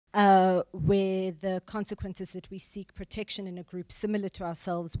where the consequences that we seek protection in a group similar to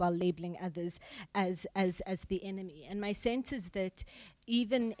ourselves while labeling others as the enemy. And my sense is that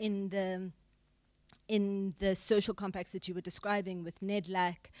even in the social compacts that you were describing with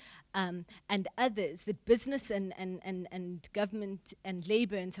NEDLAC and others, that business and government and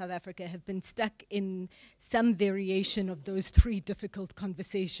labor in South Africa have been stuck in some variation of those three difficult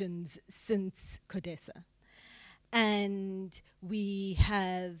conversations since CODESA. And we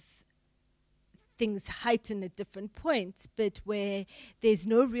have things heighten at different points, but where there's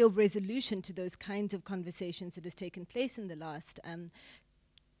no real resolution to those kinds of conversations that has taken place in the last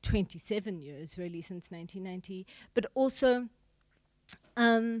 27 years, really, since 1990. But also,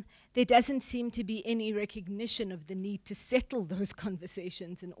 there doesn't seem to be any recognition of the need to settle those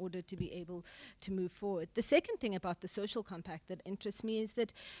conversations in order to be able to move forward. The second thing about the social compact that interests me is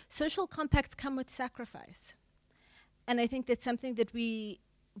that social compacts come with sacrifice. And I think that's something that we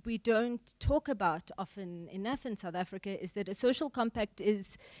don't talk about often enough in South Africa, is that a social compact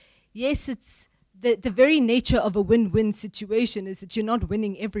is, yes, it's the very nature of a win-win situation is that you're not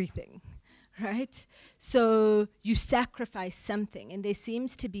winning everything, right? So you sacrifice something, and there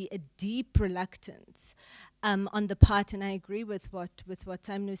seems to be a deep reluctance on the part, and I agree with what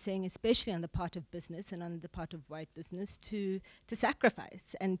Simon was saying, especially on the part of business and on the part of white business, to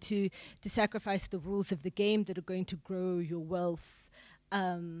sacrifice, and to sacrifice the rules of the game that are going to grow your wealth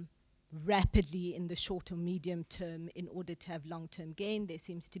rapidly in the short or medium term in order to have long-term gain. There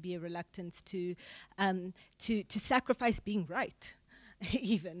seems to be a reluctance to sacrifice being right,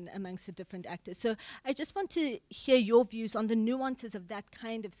 even amongst the different actors. So I just want to hear your views on the nuances of that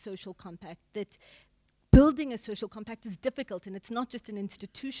kind of social compact, that building a social compact is difficult, and it's not just an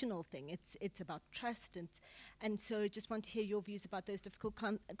institutional thing, it's about trust, and so I just want to hear your views about those difficult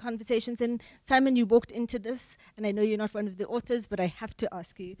conversations. And Simon, you walked into this, and I know you're not one of the authors, but I have to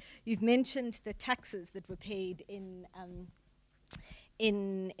ask you, you've mentioned the taxes that were paid in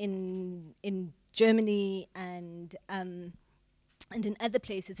Germany and in other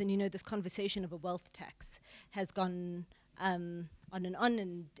places, and you know, this conversation of a wealth tax has gone on and on,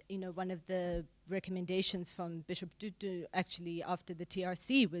 and you know, one of the recommendations from Bishop Tutu actually after the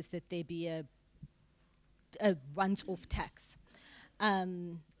TRC was that there be a once-off tax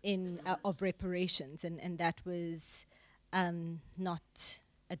of reparations, and that was not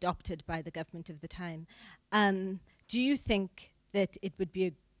adopted by the government of the time. Do you think that it would be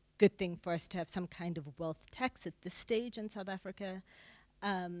a good thing for us to have some kind of wealth tax at this stage in South Africa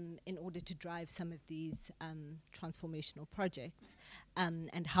in order to drive some of these transformational projects?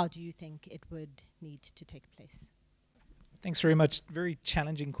 And how do you think it would need to take place? Thanks very much. Very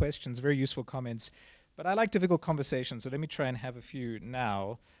challenging questions, very useful comments. But I like difficult conversations, so let me try and have a few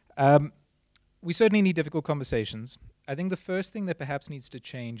now. We certainly need difficult conversations. I think the first thing that perhaps needs to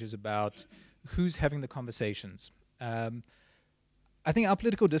change is about who's having the conversations. I think our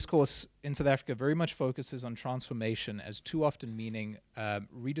political discourse in South Africa very much focuses on transformation as too often meaning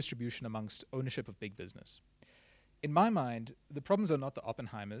redistribution amongst ownership of big business. In my mind, the problems are not the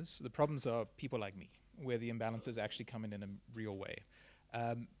Oppenheimers, the problems are people like me, where the imbalances actually come in a real way.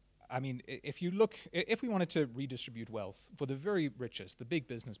 I mean, if we wanted to redistribute wealth for the very richest, the big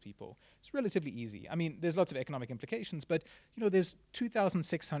business people, it's relatively easy. I mean, there's lots of economic implications, but you know, there's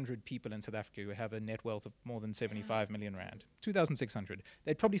 2,600 people in South Africa who have a net wealth of more than 75 million rand. 2,600.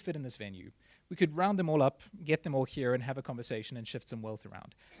 They'd probably fit in this venue. We could round them all up, get them all here, and have a conversation and shift some wealth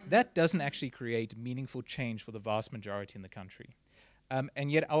around. That doesn't actually create meaningful change for the vast majority in the country.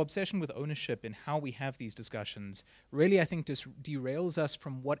 And yet our obsession with ownership and how we have these discussions really, I think, derails us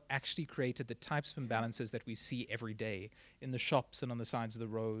from what actually created the types of imbalances that we see every day in the shops and on the sides of the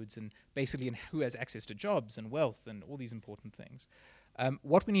roads, and basically in who has access to jobs and wealth and all these important things.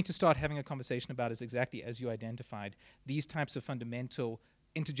 What we need to start having a conversation about is exactly as you identified, these types of fundamental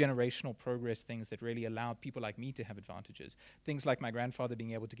intergenerational progress things that really allowed people like me to have advantages. Things like my grandfather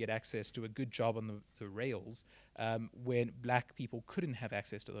being able to get access to a good job on the rails when black people couldn't have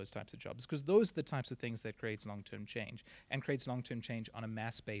access to those types of jobs, because those are the types of things that creates long-term change, and creates long-term change on a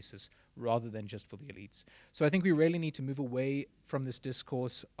mass basis rather than just for the elites. So I think we really need to move away from this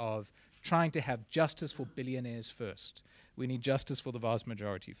discourse of trying to have justice for billionaires first. We need justice for the vast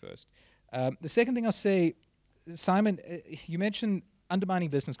majority first. The second thing I'll say, Simon, you mentioned undermining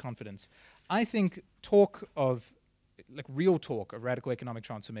business confidence. I think real talk of radical economic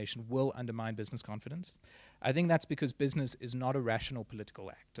transformation will undermine business confidence. I think that's because business is not a rational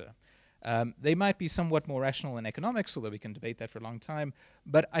political actor. They might be somewhat more rational in economics, although we can debate that for a long time.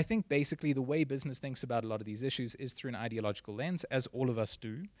 But I think basically the way business thinks about a lot of these issues is through an ideological lens, as all of us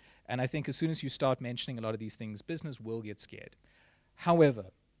do. And I think as soon as you start mentioning a lot of these things, business will get scared. However,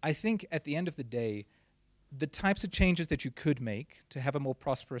 I think at the end of the day, the types of changes that you could make to have a more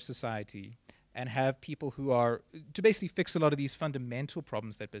prosperous society and have people who are to basically fix a lot of these fundamental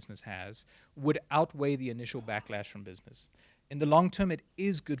problems that business has would outweigh the initial backlash from business. In the long term, it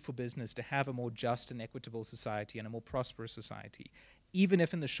is good for business to have a more just and equitable society and a more prosperous society, even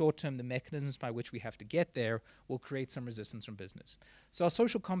if in the short term the mechanisms by which we have to get there will create some resistance from business. So our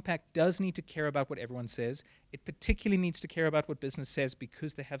social compact does need to care about what everyone says. It particularly needs to care about what business says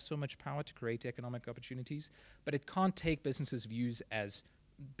because they have so much power to create economic opportunities, but it can't take businesses' views as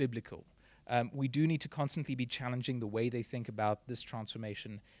biblical. We do need to constantly be challenging the way they think about this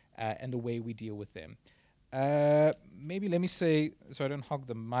transformation and the way we deal with them. Maybe let me say, so I don't hog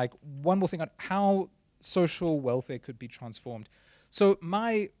the mic, one more thing on how social welfare could be transformed. So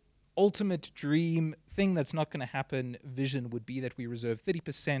my ultimate dream thing that's not going to happen vision would be that we reserve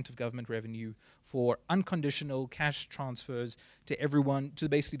 30% of government revenue for unconditional cash transfers to everyone, to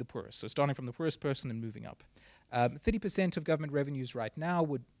basically the poorest. So starting from the poorest person and moving up. 30% of government revenues right now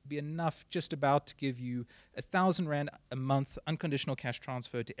would be enough just about to give you 1,000 Rand a month unconditional cash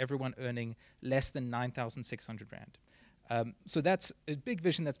transfer to everyone earning less than 9,600 Rand. So that's a big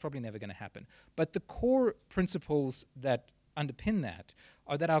vision that's probably never going to happen. But the core principles that underpin that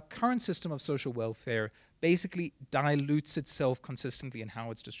are that our current system of social welfare basically dilutes itself consistently in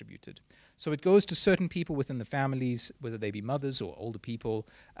how it's distributed. So it goes to certain people within the families, whether they be mothers or older people,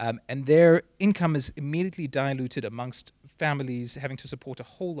 and their income is immediately diluted amongst families having to support a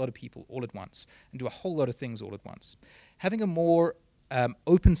whole lot of people all at once and do a whole lot of things all at once. Having a more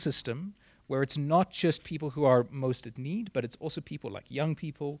open system where it's not just people who are most at need, but it's also people like young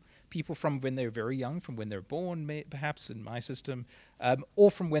people, people from when they're very young, from when they're born, perhaps in my system,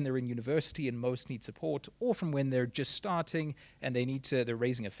 or from when they're in university and most need support, or from when they're just starting and they're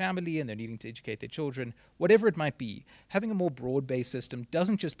raising a family and they're needing to educate their children, whatever it might be. Having a more broad-based system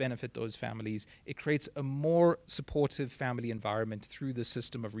doesn't just benefit those families, it creates a more supportive family environment through the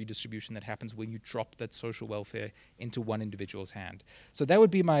system of redistribution that happens when you drop that social welfare into one individual's hand. So that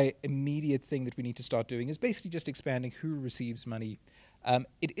would be my immediate thing that we need to start doing, is basically just expanding who receives money.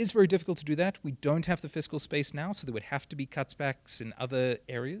 It is very difficult to do that. We don't have the fiscal space now, so there would have to be cutbacks in other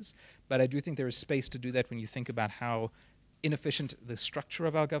areas. But I do think there is space to do that when you think about how inefficient the structure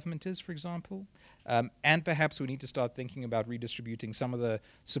of our government is, for example. And perhaps we need to start thinking about redistributing some of the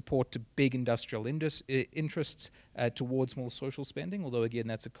support to big industrial interests towards more social spending, although, again,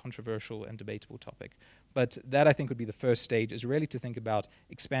 that's a controversial and debatable topic. But that, I think, would be the first stage, is really to think about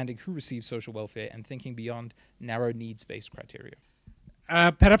expanding who receives social welfare and thinking beyond narrow needs-based criteria.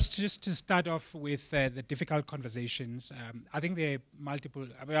 Perhaps just to start off with the difficult conversations, I think there are multiple.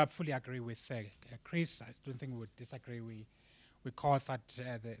 I fully agree with Chris. I don't think we would disagree. We caught that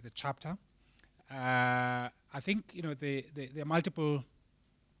the chapter. I think there are multiple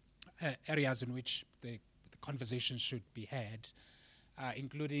areas in which the conversation should be had,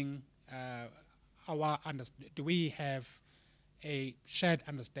 including do we have a shared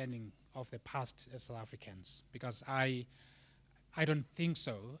understanding of the past as South Africans? Because I don't think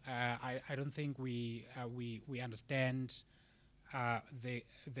so. I don't think we understand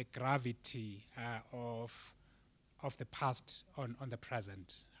the gravity of the past on the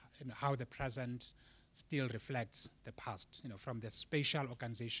present, and how the present still reflects the past. From the spatial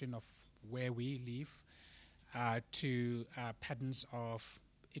organization of where we live to patterns of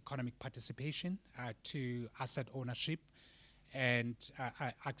economic participation, to asset ownership, and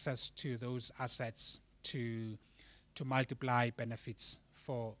access to those assets to multiply benefits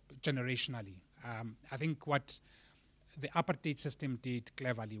for generationally. I think what the apartheid system did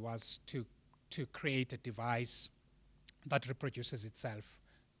cleverly was to create a device that reproduces itself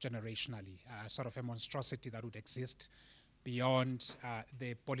generationally, sort of a monstrosity that would exist beyond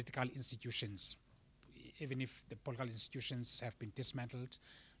the political institutions, even if the political institutions have been dismantled.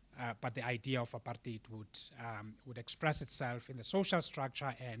 But the idea of apartheid would express itself in the social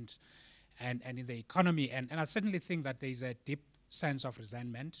structure and in the economy, and I certainly think that there is a deep sense of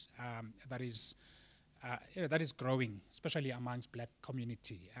resentment that is growing, especially amongst black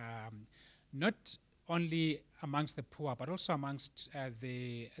community, not only amongst the poor, but also amongst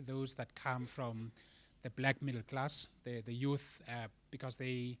those that come from the black middle class, the youth, because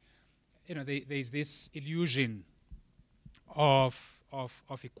there's this illusion of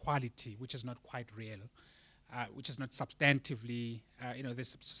equality, which is not quite real. Which is not substantively,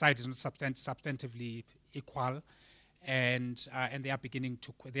 this society is not substantively equal, and they are beginning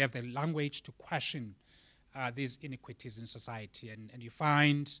they have the language to question these inequities in society, and you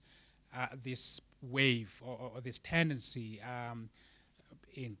find this wave or this tendency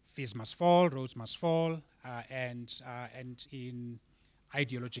in fees must fall, roads must fall, and in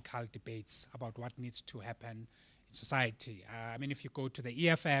ideological debates about what needs to happen in society. I mean, if you go to the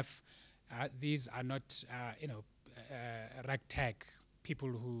EFF, these are not, ragtag people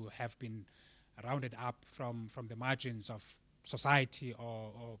who have been rounded up from the margins of society,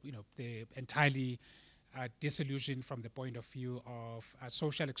 or they're entirely disillusioned from the point of view of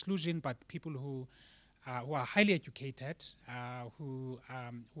social exclusion, but people who are highly educated, who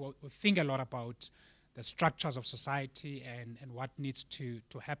think a lot about the structures of society and what needs to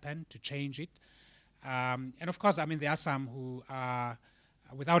happen to change it. And of course, I mean, there are some who are,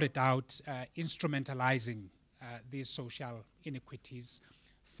 without a doubt, instrumentalizing these social inequities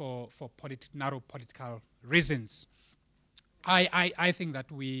for narrow political reasons. I think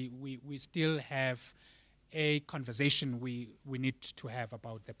that we still have a conversation we need to have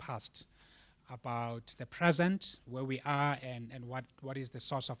about the past, about the present, where we are, and what is the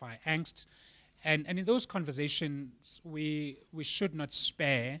source of our angst. And in those conversations, we should not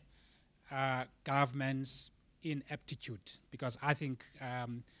spare governments' ineptitude, because I think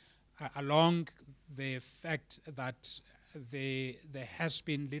along the fact that there has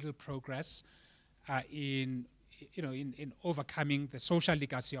been little progress in overcoming the social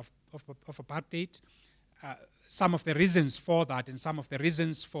legacy of apartheid, some of the reasons for that, and some of the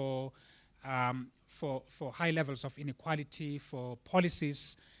reasons for high levels of inequality, for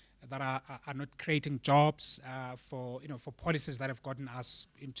policies that are not creating jobs, for policies that have gotten us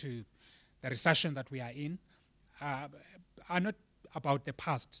into the recession that we are in, are not about the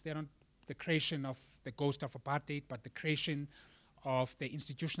past. They're not the creation of the ghost of apartheid, but the creation of the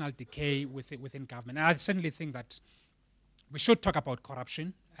institutional decay within government. And I certainly think that we should talk about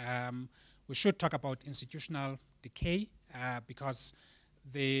corruption. We should talk about institutional decay, because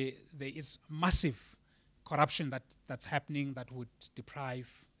there is massive corruption that's happening that would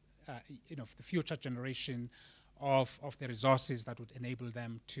deprive the future generation of the resources that would enable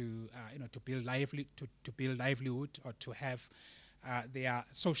them to build livelihood, or to have their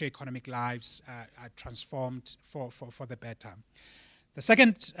socio-economic lives transformed for the better. The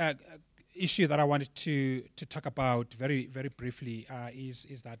second issue that I wanted to talk about very, very briefly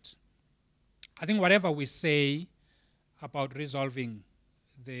is that I think whatever we say about resolving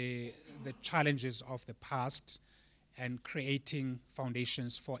the challenges of the past and creating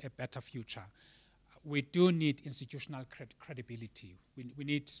foundations for a better future, we do need institutional credibility. We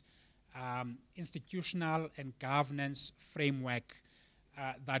need institutional and governance framework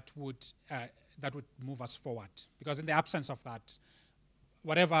that would move us forward. Because in the absence of that,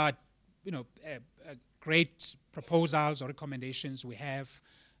 whatever great proposals or recommendations we have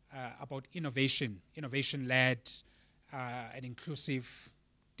about innovation-led and inclusive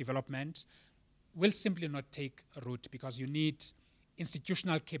development will simply not take root, because you need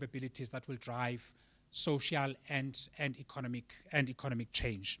institutional capabilities that will drive social and economic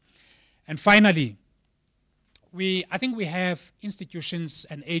change. And finally, I think we have institutions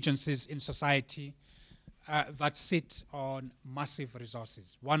and agencies in society that sit on massive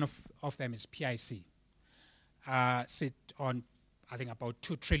resources. One of them is PIC. Sit on, I think, about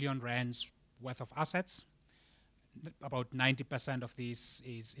 2 trillion rands worth of assets. About 90% of this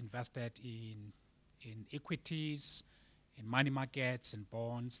is invested in equities, in money markets and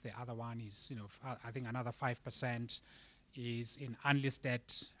bonds. The other one is, I think another 5% is in unlisted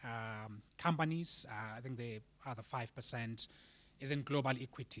companies. I think the other 5% is in global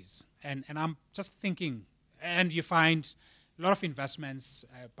equities. And I'm just thinking, and you find a lot of investments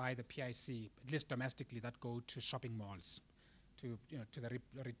by the PIC, at least domestically, that go to shopping malls, to the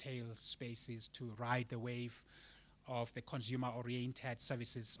retail spaces, to ride the wave of the consumer-oriented,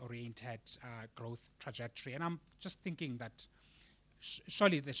 services-oriented growth trajectory. And I'm just thinking that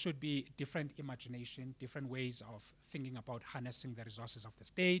surely there should be different imagination, different ways of thinking about harnessing the resources of the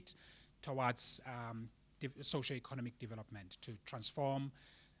state towards socio-economic development to transform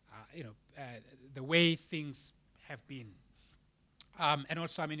the way things have been. And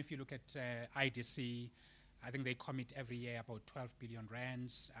also, I mean, if you look at IDC, I think they commit every year about 12 billion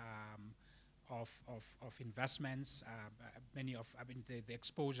rands of investments. The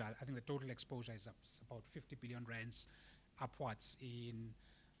exposure, I think the total exposure is about 50 billion rands upwards in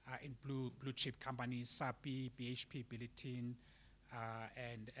blue chip companies, SAPI, BHP, Billiton,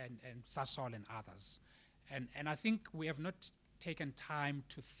 and Sasol and others. And I think we have not taken time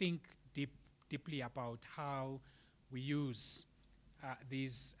to think deeply about how we use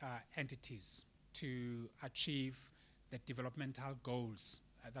these entities to achieve the developmental goals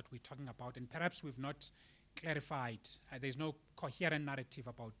that we're talking about. And perhaps we've not clarified, there's no coherent narrative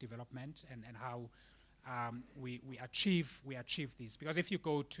about development and how we achieve these. Because if you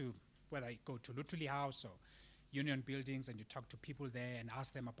go to, whether you go to Lutuli House or union buildings and you talk to people there and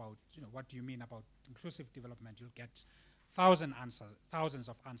ask them about, what do you mean about inclusive development, you'll get thousands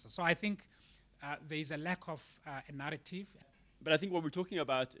of answers. So I think there is a lack of a narrative. But I think what we're talking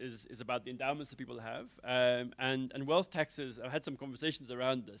about is about the endowments that people have, and wealth taxes. I've had some conversations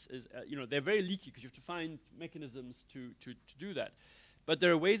around this. They're very leaky because you have to find mechanisms to do that. But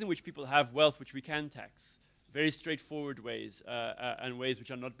there are ways in which people have wealth which we can tax, very straightforward ways, and ways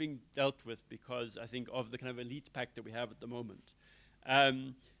which are not being dealt with because I think of the kind of elite pact that we have at the moment.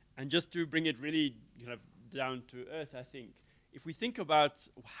 And just to bring it really kind of down to earth, I think, if we think about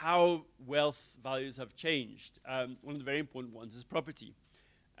how wealth values have changed, one of the very important ones is property.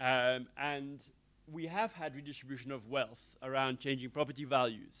 And we have had redistribution of wealth around changing property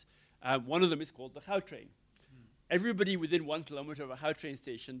values. One of them is called the Gautrain. Everybody within 1 kilometer of a Gautrain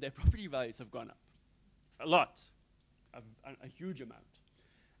station, their property values have gone up. A lot. A huge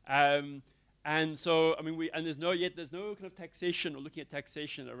amount. And so, I mean, there's no kind of taxation or looking at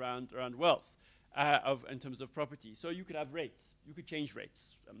taxation around wealth. In terms of property. So you could have rates. You could change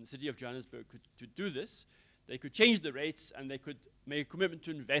rates. The city of Johannesburg could do this. They could change the rates and they could make a commitment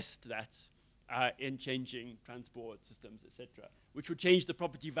to invest that in changing transport systems, etc., which would change the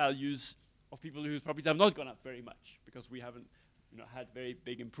property values of people whose properties have not gone up very much because we haven't had very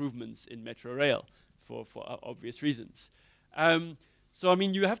big improvements in metro rail for obvious reasons. So, I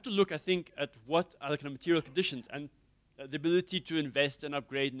mean, you have to look, I think, at what are the kind of material conditions, and the ability to invest and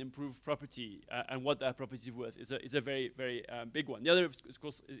upgrade and improve property and what that property is worth is a very, very big one. The other, of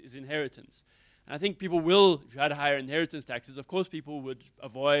course, is inheritance. And I think people will, if you had higher inheritance taxes, of course people would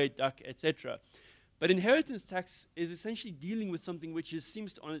avoid, duck, etc. But inheritance tax is essentially dealing with something which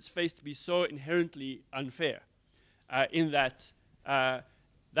seems on its face to be so inherently unfair, in that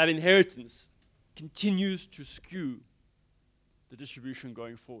that inheritance continues to skew the distribution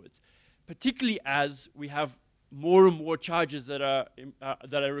going forwards, particularly as we have more and more charges that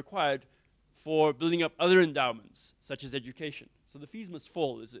are required for building up other endowments, such as education. So the fees must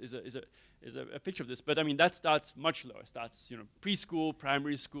fall is a picture of this. But I mean, that starts much lower. Starts preschool,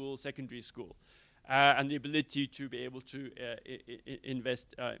 primary school, secondary school, and the ability to be able to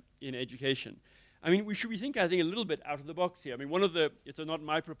invest in education. I mean, we should be thinking, I think, a little bit out of the box here. I mean, it's not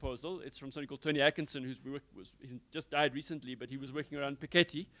my proposal. It's from somebody called Tony Atkinson, he's just died recently, but he was working around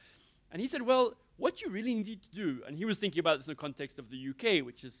Piketty. And he said, well, what you really need to do, and he was thinking about this in the context of the UK,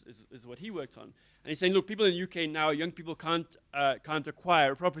 which is what he worked on. And he's saying, look, people in the UK now, young people can't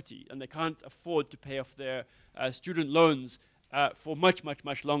acquire property, and they can't afford to pay off their student loans for much, much,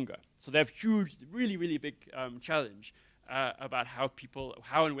 much longer. So they have huge, really, really big challenge about how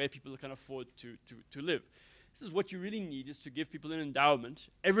and where people can afford to live. This is what you really need, is to give people an endowment,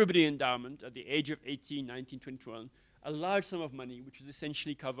 everybody endowment at the age of 18, 19, 21, a large sum of money, which would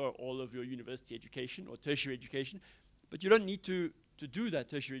essentially cover all of your university education or tertiary education, but you don't need to do that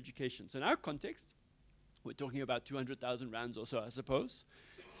tertiary education. So in our context, we're talking about 200,000 rands or so, I suppose.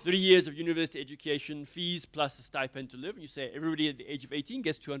 3 years of university education, fees plus a stipend to live, and you say everybody at the age of 18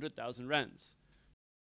 gets 200,000 rands.